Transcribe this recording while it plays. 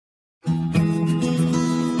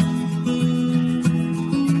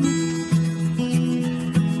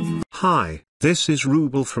Hi, this is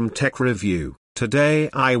Rubel from Tech Review. Today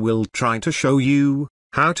I will try to show you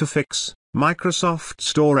how to fix Microsoft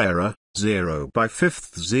Store error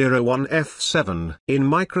 0x000001f7 in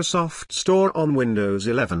Microsoft Store on Windows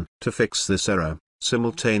 11. To fix this error,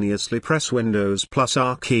 simultaneously press Windows plus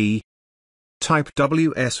R key. Type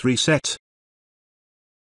WS reset.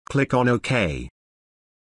 Click on OK.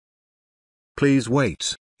 Please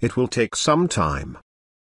wait, it will take some time.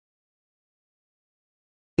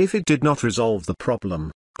 If it did not resolve the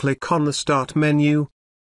problem, click on the Start menu.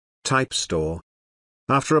 Type Store.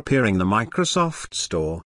 After appearing the Microsoft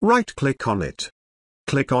Store, right-click on it.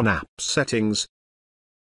 Click on App Settings.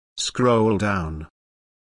 Scroll down.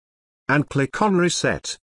 And click on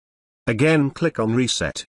Reset. Again click on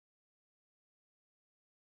Reset.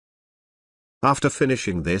 After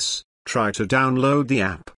finishing this, try to download the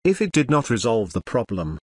app. If it did not resolve the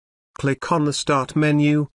problem, click on the Start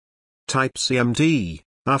menu. Type CMD.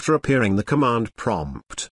 After appearing the command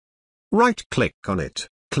prompt, right-click on it,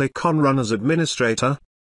 click on Run as Administrator.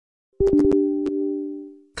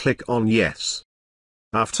 Click on Yes.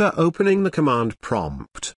 After opening the command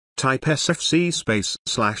prompt, type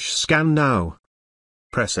sfc/scan now.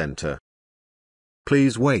 Press Enter.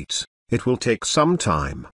 Please wait, it will take some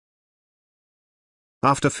time.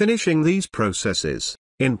 After finishing these processes,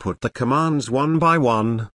 input the commands one by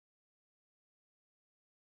one.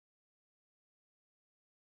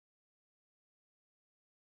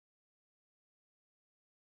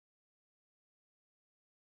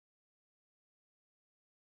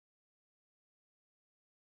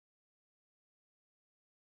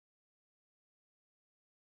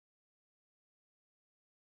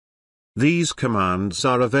 These commands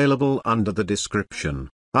are available under the description.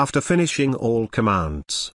 After finishing all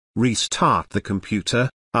commands, restart the computer.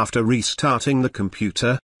 After restarting the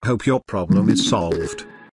computer, hope your problem is solved.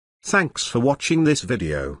 Thanks for watching this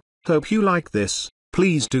video. Hope you like this.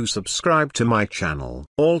 Please do subscribe to my channel.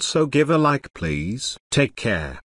 Also give a like please. Take care.